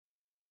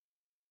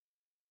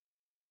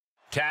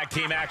Tag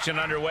team action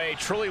underway,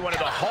 truly one of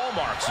the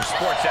hallmarks of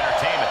sports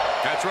entertainment.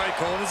 That's right,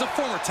 Cole. As a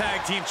former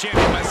tag team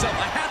champion myself,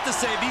 I have to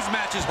say these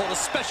matches hold a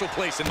special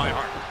place in my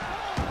heart.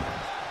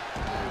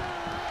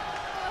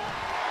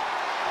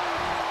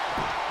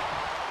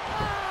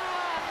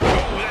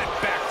 Oh, that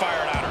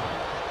backfired on her.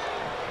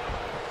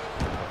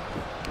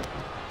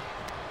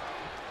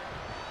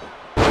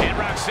 And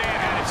Roxanne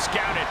had it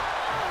scouted.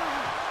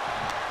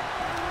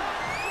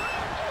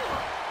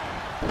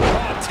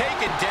 Oh,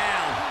 taken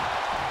down.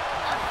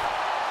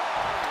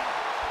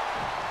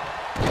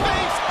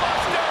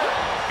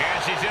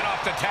 She's in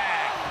off the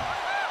tag.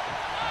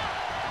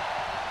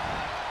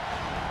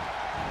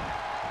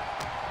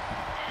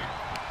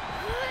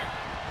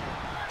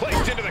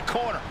 Placed into the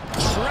corner.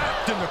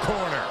 Trapped in the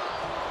corner.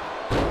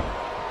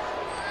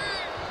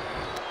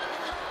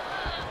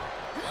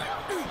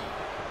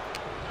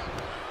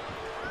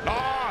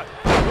 Oh,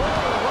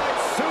 right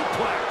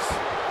suplex.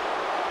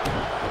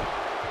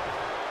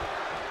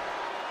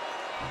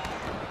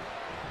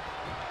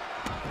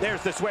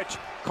 There's the switch.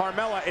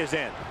 Carmella is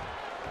in.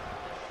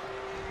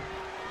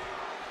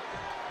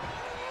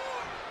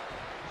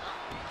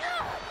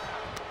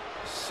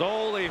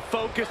 Solely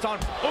focused on...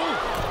 Ooh!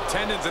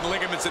 Tendons and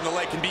ligaments in the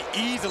leg can be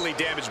easily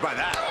damaged by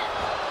that.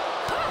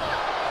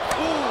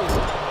 Ooh!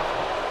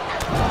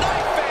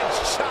 Knife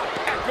edge chop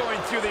echoing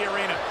through the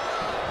arena.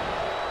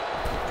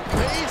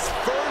 Face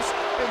first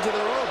into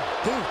their own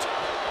boot.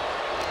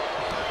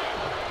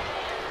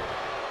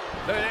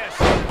 Look at this.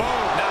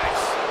 Boom.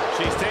 Nice.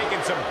 She's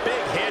taking some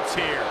big hits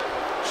here.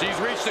 She's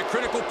reached a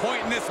critical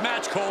point in this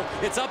match, Cole.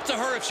 It's up to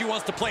her if she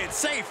wants to play it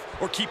safe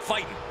or keep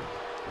fighting.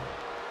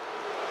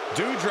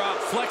 Doudrop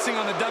flexing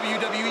on the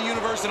WWE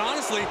Universe, and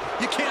honestly,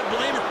 you can't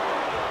blame her.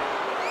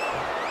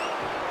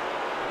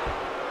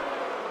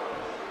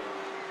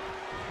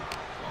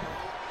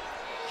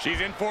 She's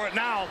in for it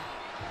now.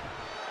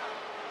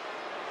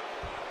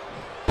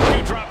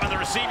 Doudrop on the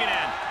receiving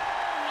end.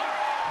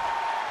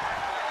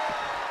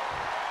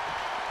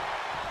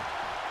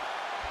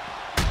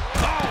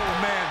 Oh,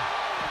 man.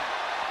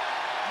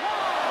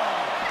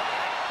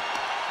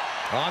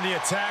 On the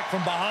attack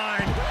from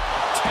behind.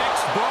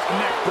 Textbook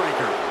neck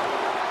breaker.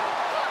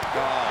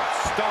 Oh,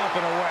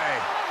 stomping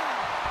away.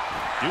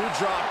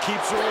 Doudrop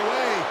keeps her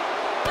away.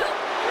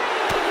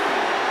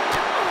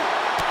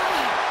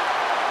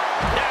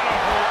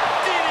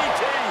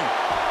 DDT.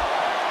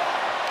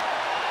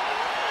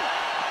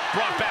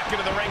 Brought back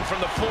into the ring from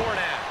the floor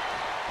now.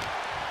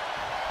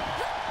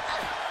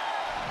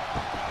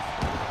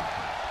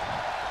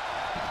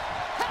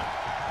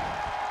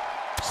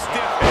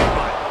 Stiff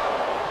headbutt.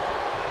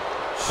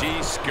 She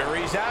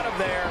scurries out of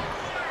there.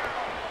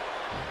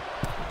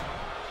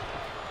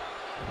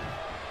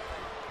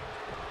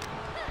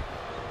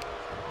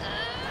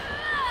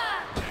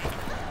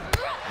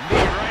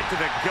 To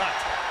the gut.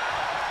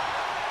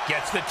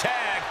 Gets the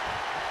tag.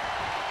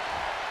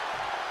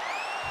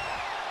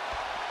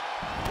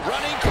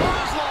 Running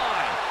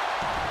clothesline.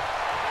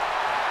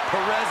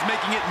 Perez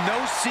making it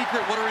no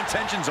secret what her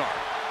intentions are.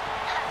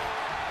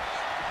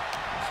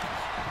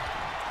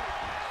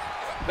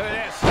 Look at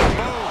this.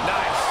 Boom.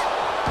 Nice.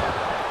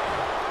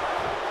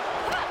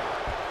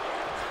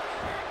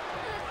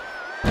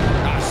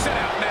 Sit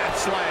out mat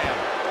slam.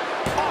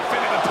 Off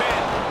into the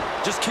pin.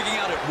 Just kicking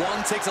out at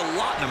one takes a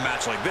lot in a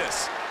match like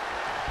this.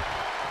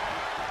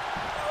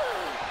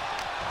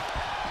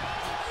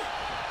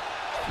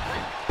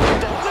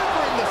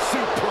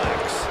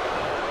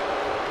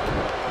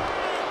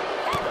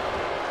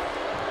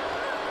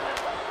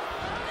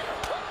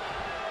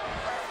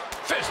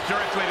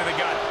 Directly to the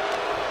gut.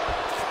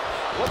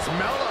 What's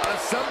Mella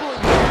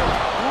assembling here?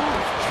 Ooh,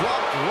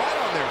 dropped right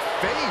on their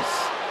face.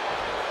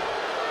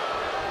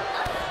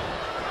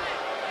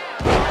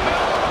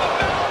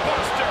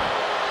 Buster.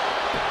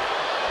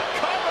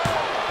 Cover.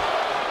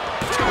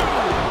 Two.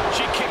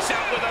 She kicks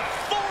out with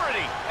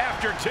authority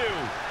after two.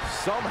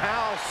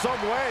 Somehow,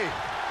 some way.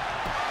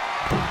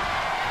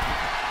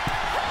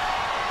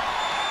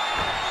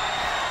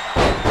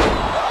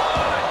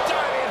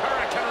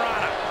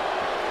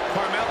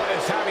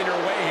 Having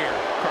her way here.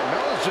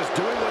 Carmella's just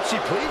doing what she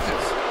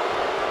pleases.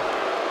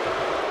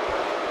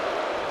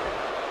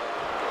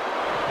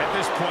 At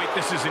this point,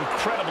 this is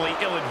incredibly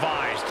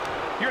ill-advised.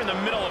 You're in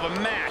the middle of a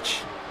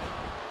match.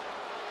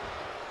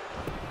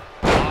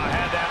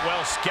 Had that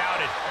well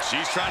scouted.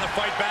 She's trying to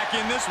fight back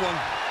in this one.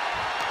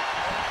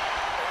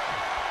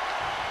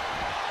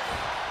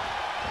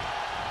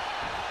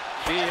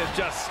 She is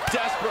just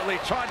desperately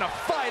trying to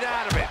fight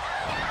out of it.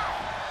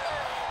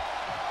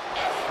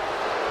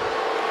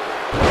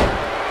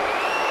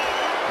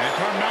 And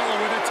Carmella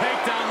with a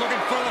takedown, looking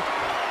for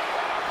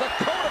the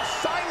code of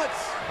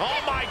silence. Oh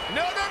my,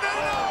 no.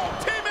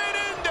 Teammate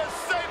in to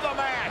save the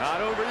match.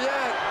 Not over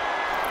yet.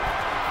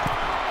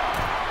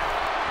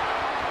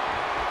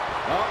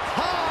 Up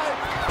high.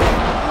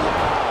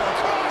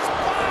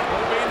 Crossbody.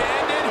 Hoping to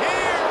end it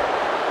here.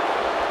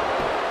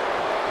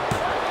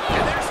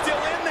 And they're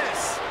still in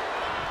this.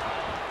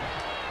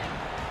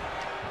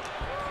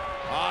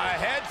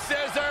 Head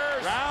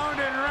scissors. Round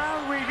and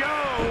round we go.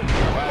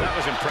 Well, that was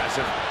was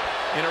impressive.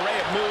 An array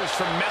of moves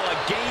from Mella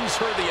gains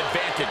her the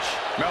advantage.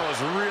 Mella's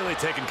really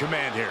taking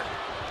command here.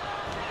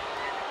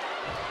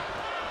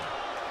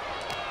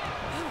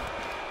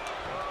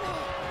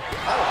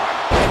 Oh my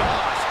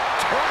gosh,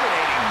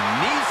 terminating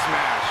knee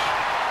smash.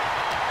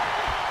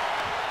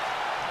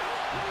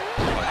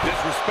 A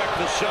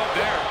disrespectful shove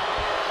there.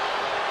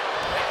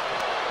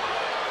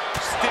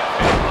 Stiff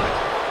headbutt.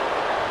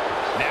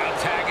 Now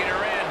tagging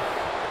her in.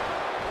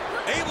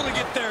 Able to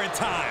get there in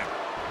time.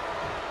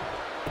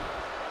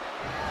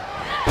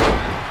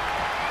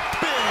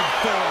 Big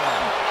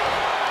form.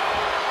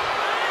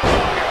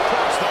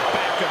 Across the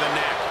back of the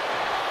neck.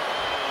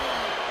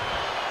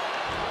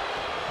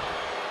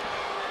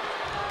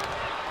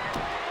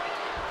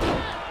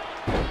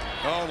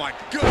 Oh my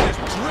goodness,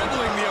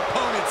 dribbling the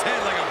opponent's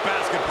head like a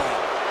basketball.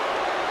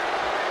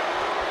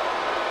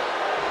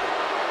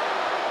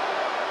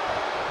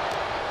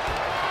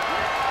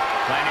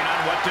 Planning on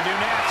what to do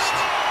next.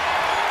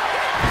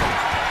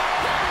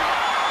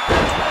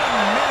 1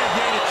 minute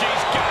gated.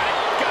 She's got it.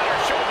 Got her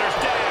shoulders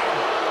down.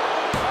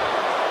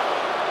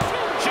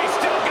 She's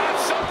still got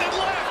something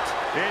left.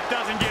 It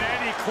doesn't get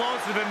any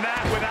closer than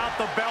that without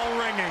the bell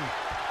ringing.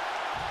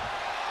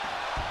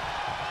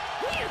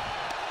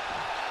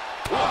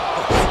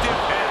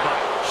 Stiff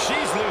headbutt.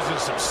 She's losing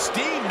some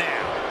steam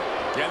now.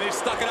 Yeah, they've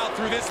stuck it out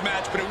through this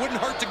match, but it wouldn't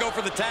hurt to go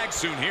for the tag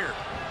soon here.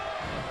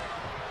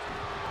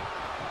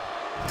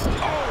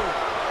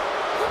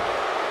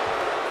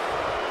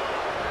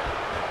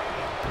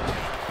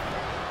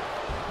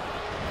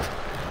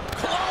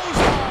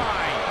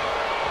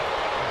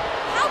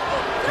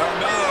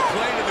 Carmella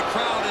playing to the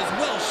crowd as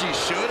well she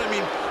should. I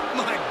mean,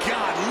 my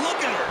God,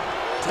 look at her.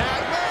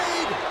 Tag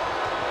made.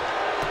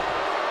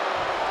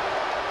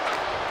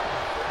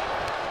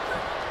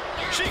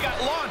 She got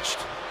launched.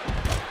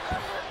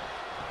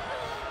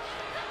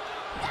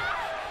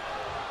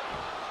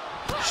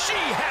 She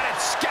had it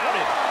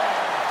scouted.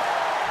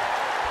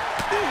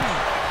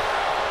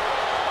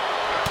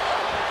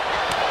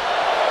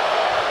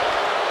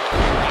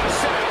 A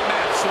side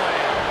mat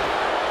slam.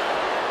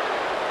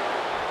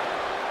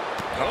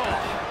 Oh,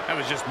 that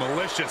was just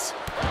malicious.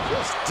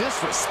 Just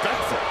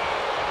disrespectful.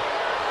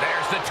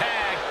 There's the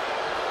tag.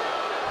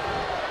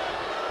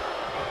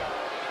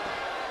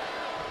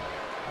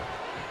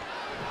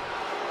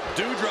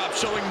 Doudrop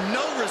showing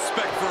no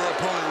respect for her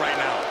opponent right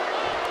now.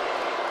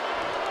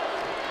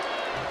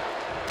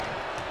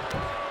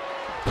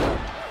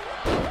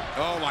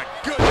 Oh my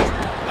goodness.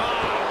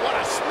 Ah, what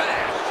a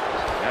smash.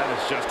 That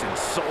is just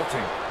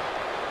insulting.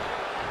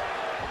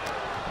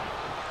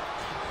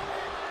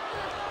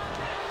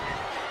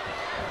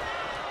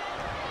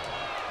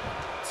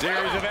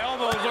 Series of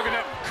elbows looking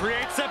to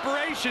create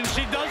separation.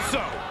 She does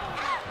so.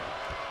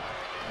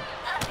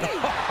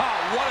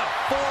 What a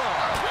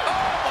forearm.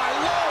 Oh, my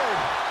Lord.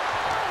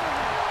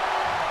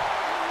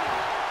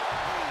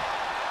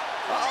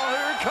 Oh,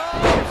 here it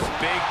comes.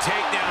 Big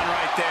takedown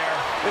right there.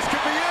 This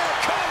could be it.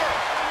 Cover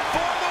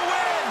for the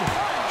win.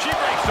 She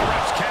breaks the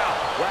ref's count.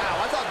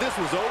 Wow, I thought this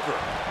was over.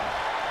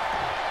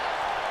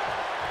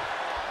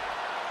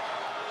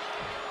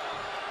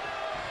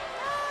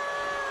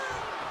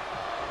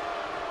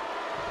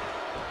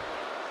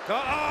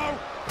 Uh-oh.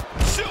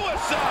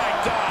 Suicide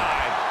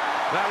dive.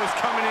 That was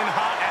coming in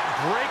hot at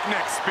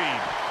breakneck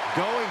speed.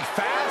 Going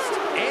fast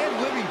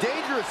and living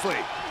dangerously.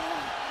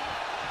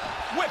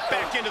 Whip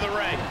back into the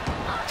ring.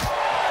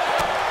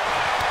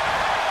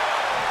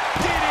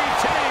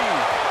 DDT.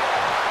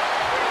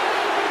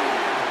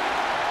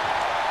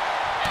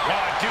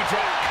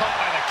 Doudrop caught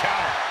by the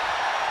counter.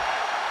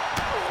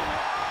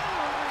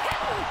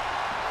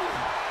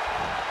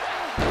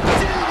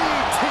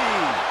 DDT.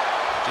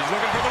 She's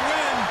looking for the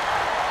win.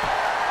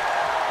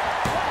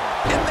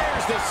 And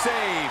there's the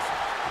save.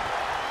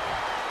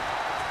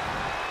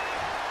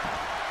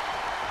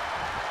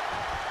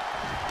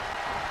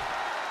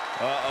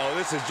 Uh-oh,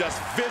 this is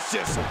just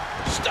vicious.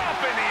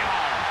 Stomping the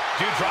arm.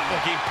 Doudrop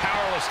looking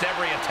powerless to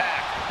every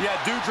attack. Yeah,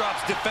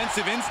 Doudrop's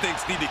defensive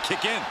instincts need to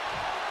kick in.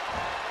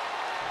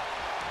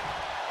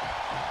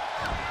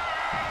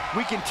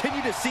 We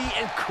continue to see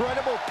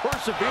incredible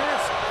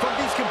perseverance from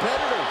these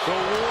competitors. The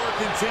war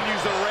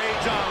continues to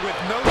rage on with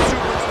no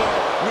superstar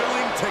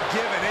willing to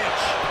give an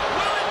inch.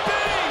 Will it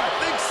be? I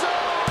think so.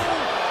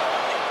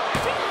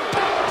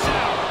 Powers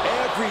out.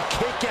 Every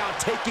kick out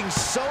taking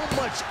so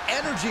much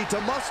energy to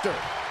muster.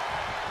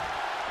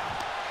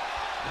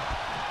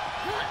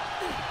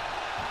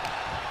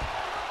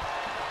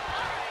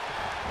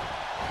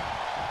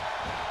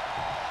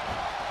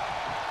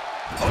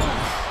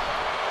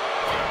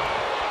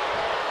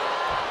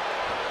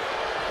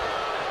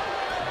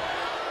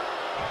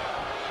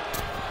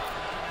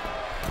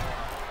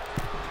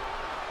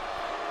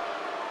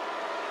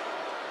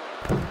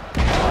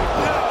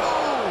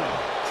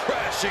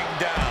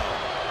 Down.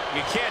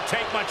 You can't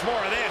take much more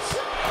of this.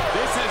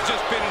 This has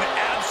just been an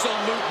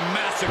absolute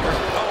massacre.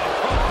 Oh,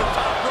 across the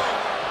top rope.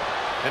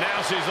 And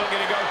now she's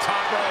looking to go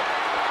top rope.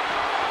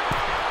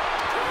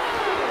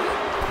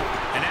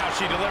 And now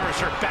she delivers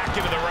her back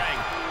into the ring.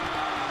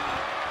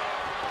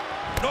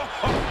 Oh,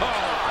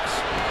 gosh.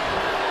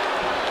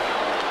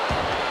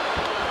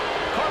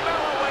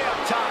 Carmella way up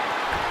top.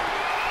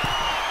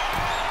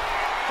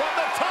 From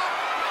the top.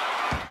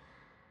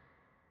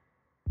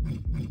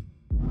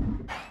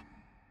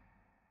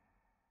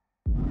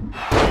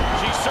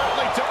 She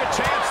certainly took a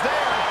chance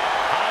there.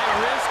 High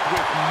risk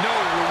with no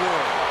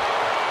reward.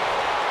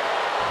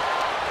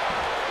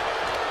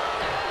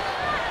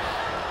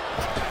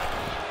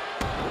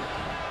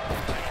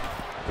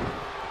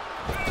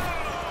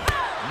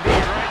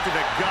 To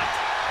the gut.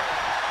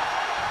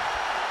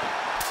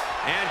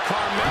 And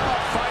Carmella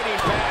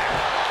fighting back.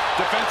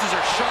 Defenses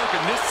are sharp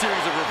in this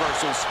series of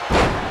reversals.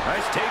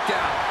 Nice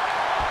takedown.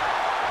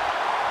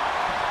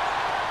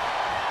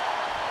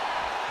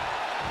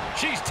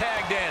 She's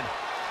tagged in.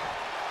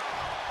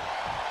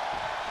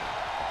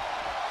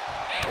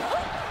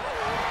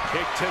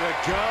 Kick to the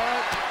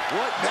gut.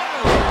 What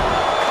now?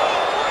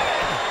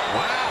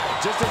 Wow,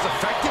 just as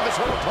effective as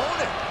her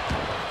opponent.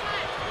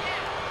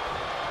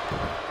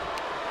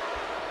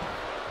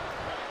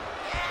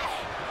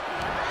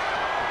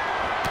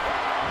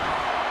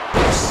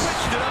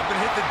 Switched it up and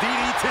hit the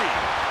DDT.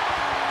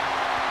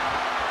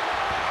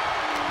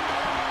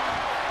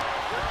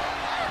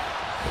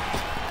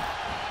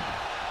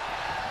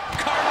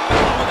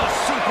 Carmella with a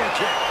super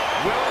kick.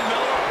 Will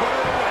Miller put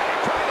it away.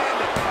 Try to end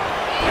it.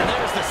 And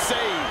there's the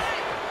save.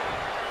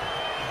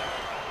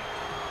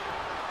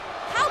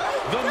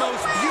 The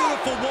most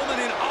beautiful woman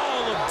in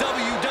all of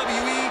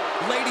WWE.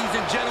 Ladies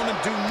and gentlemen,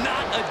 do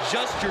not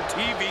adjust your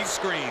TV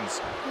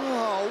screens.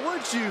 Oh,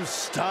 would you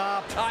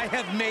stop? I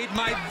have made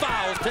my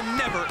vows to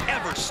never,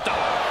 ever stop.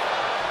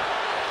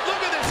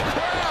 Look at this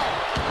crowd.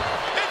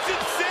 It's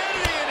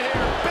insanity in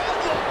here.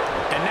 Bedlam.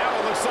 And now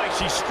it looks like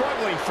she's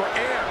struggling for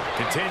air.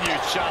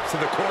 Continued shots to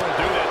the core will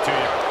do that to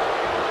you.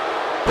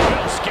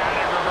 Well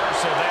scattered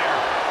reversal there.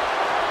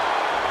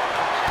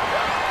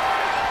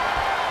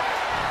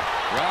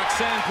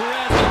 Roxanne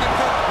Perez looking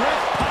for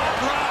Brick Pop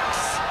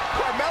Rocks.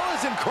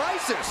 Carmella's in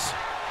crisis.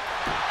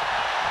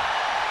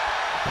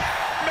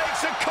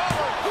 Makes a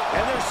cover.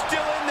 And they're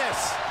still in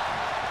this.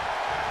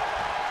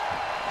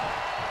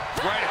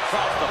 Right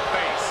across the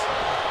face.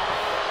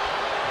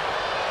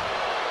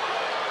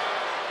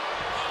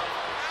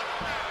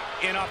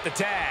 In off the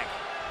tag.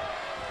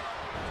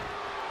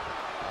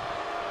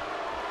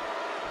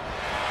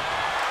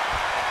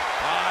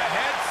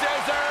 Head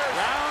scissors.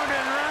 Round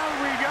and round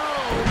we go.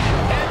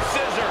 Head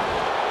scissor.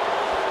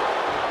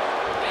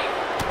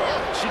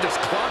 Oh, she just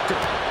clocked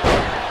him.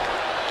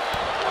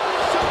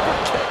 Super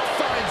kick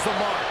finds the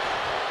mark.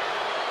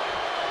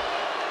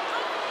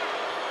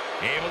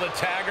 Able to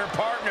tag her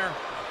partner.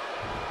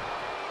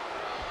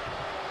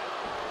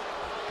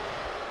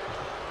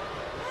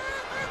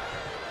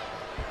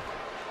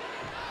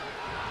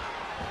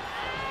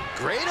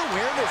 Great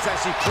awareness as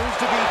she proves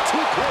to be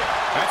too quick.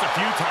 That's a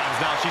few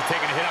times now she's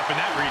taken a hit up in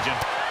that region.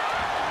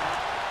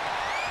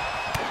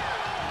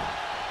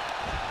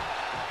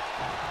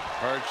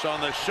 Perch on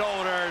the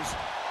shoulders.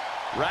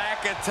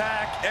 Rack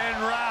attack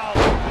and round.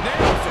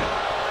 Nails it.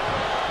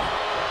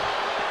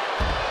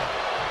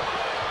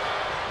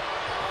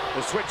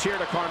 The switch here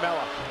to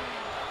Carmella.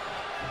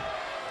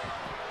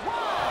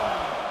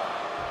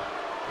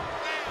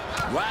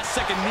 Last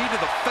second knee to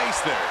the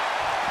face there.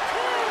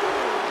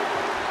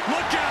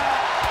 Look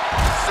out!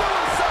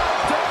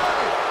 Suicide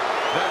dive!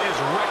 That is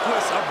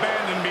reckless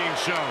abandon being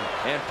shown.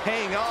 And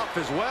paying off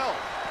as well.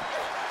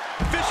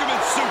 Fisherman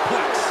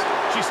suplex.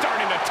 She's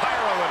starting to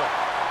tire a little.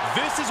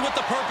 This is what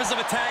the purpose of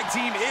a tag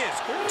team is.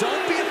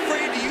 Don't be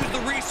afraid to use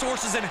the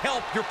resources and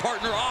help your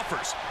partner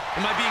offers.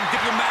 Am I being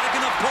diplomatic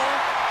enough,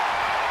 Cole?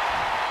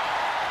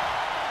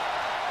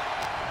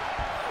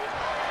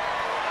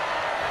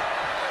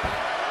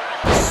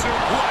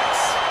 Suplex.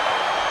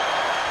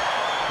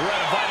 We're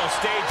at a vital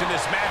stage in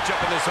this matchup,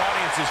 and this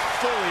audience is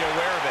fully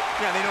aware of it.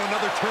 Yeah, they know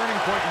another turning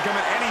point can come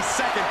at any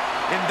second,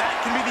 and that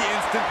can be the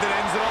instant that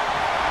ends it all.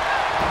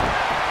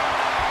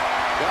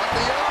 Got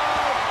the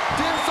arm.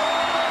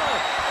 Dishonor.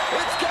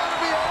 It's got to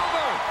be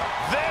over.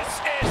 This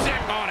is it.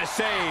 On a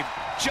save,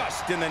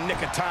 just in the nick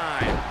of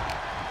time.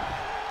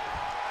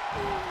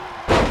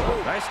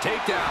 Nice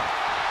takedown.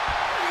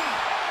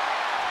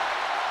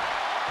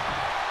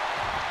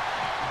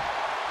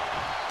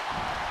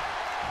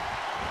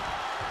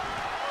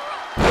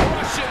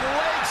 Russian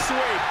leg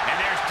sweep. And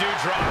there's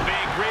Doudrop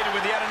being greeted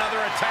with yet another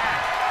attack.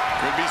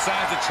 Could be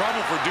signs of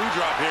trouble for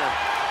Doudrop here.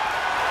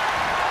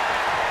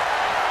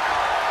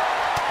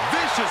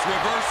 Vicious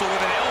reversal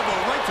with an elbow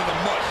right to the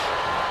mush.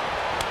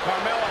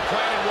 Carmella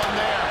planted one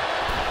there.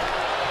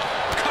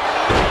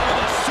 Carmella with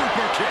a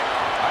super kick.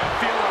 I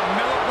feel a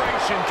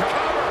celebration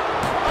coming.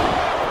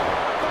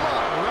 Come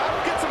on, ref,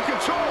 get some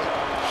control.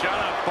 Shut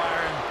up,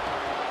 Byron.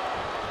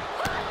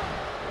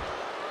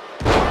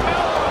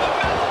 Carmella with a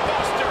Mella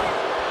Buster.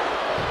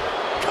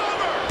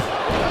 Cover.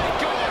 Thank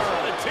goodness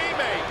for the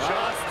teammate.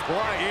 Just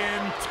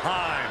in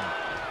time.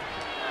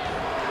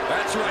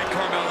 That's right,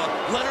 Carmella.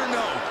 Let her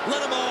know.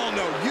 Let them all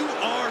know you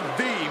are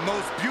the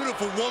most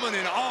beautiful woman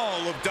in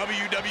all of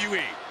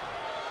WWE.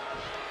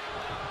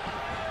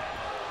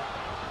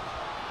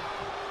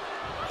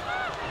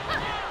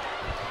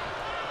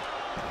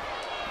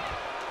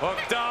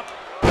 Hooked up.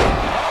 Oh,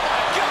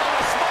 my God,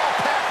 a small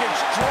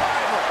package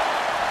driver.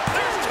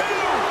 There's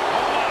two.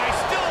 Oh, my,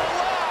 still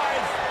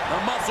alive. The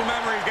muscle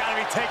memory's got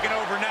to be taken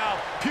over now.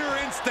 Pure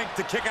instinct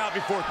to kick out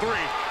before 3.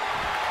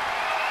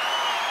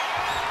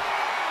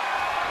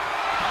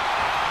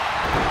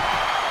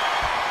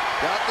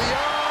 Got the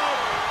arm.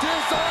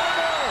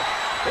 Disarmer.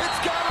 It's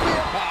got to be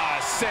a...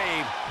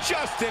 Save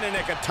just in a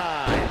nick of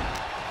time.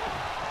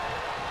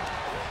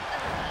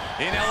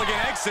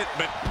 Inelegant exit,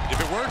 but if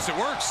it works, it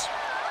works.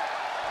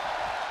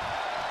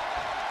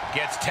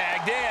 Gets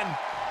tagged in.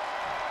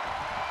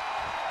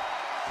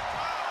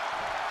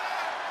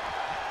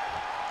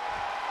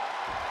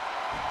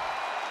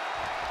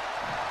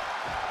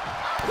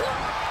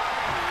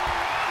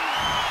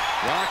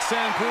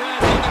 Roxanne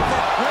Perez looking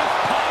for with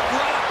pop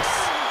rocks.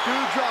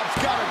 Doudrop's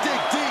got to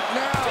dig deep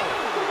now.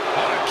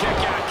 Oh, kick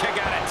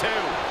out at 2.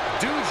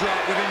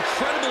 Doudrop with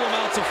incredible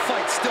amounts of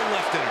fight still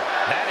left in her.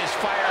 That is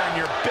firing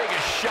your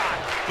biggest shot,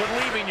 but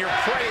leaving your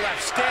prey left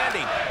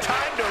standing.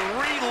 Time to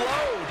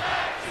reload.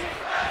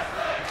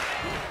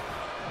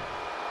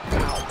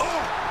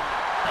 Oh,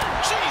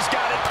 she's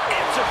got an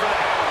answer for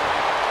that.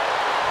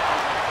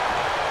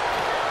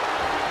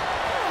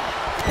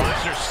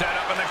 Buster set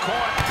up in the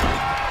corner.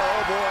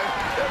 Oh, boy.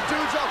 If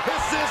Doudrop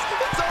hits this,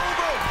 it's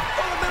over.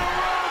 On the middle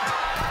rope.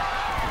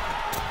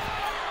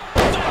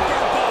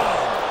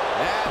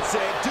 That's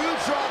it.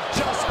 Doudrop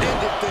just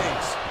ended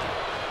things.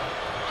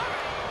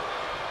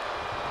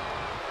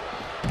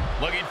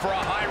 Looking for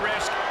a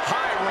high-risk,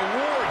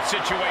 high-reward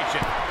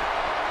situation.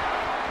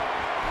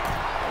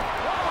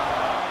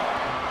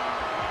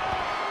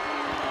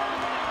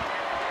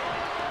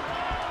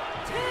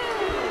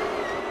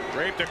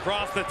 Draped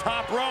across the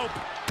top rope.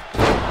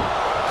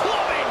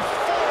 Clubbing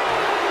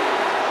forward.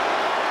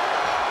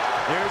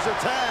 Here's a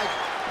tag.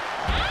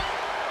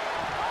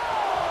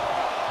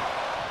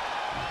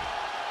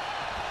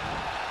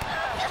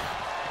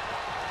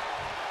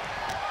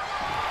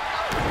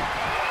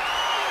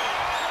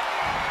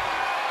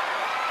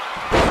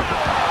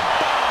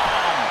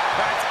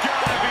 That's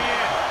gotta be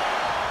it.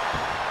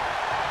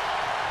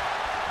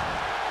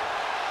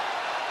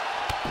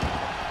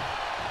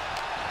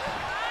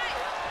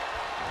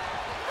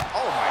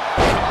 Oh my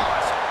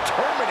gosh,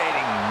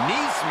 terminating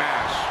knee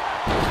smash.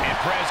 And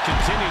Perez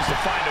continues to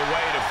find a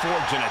way to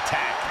forge an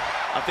attack.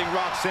 I think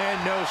Roxanne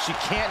knows she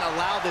can't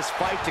allow this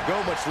fight to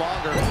go much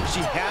longer.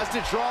 She has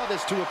to draw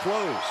this to a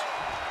close.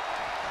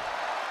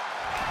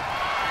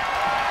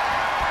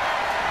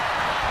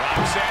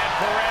 Roxanne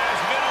Perez,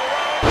 middle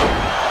rope.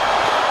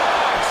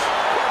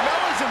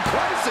 Carmella's in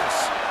crisis.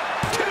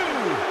 2.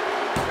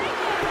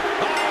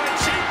 Oh, and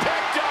she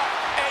picked up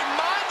a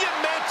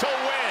monumental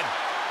win.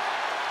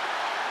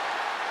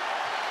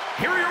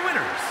 Here are your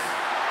winners,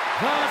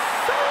 the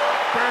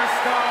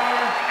Superstar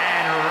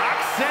and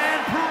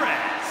Roxanne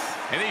Perez.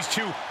 And these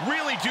two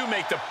really do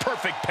make the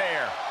perfect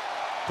pair.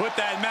 Put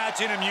that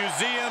match in a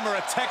museum or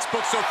a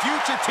textbook so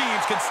future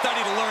teams can study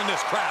to learn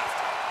this craft.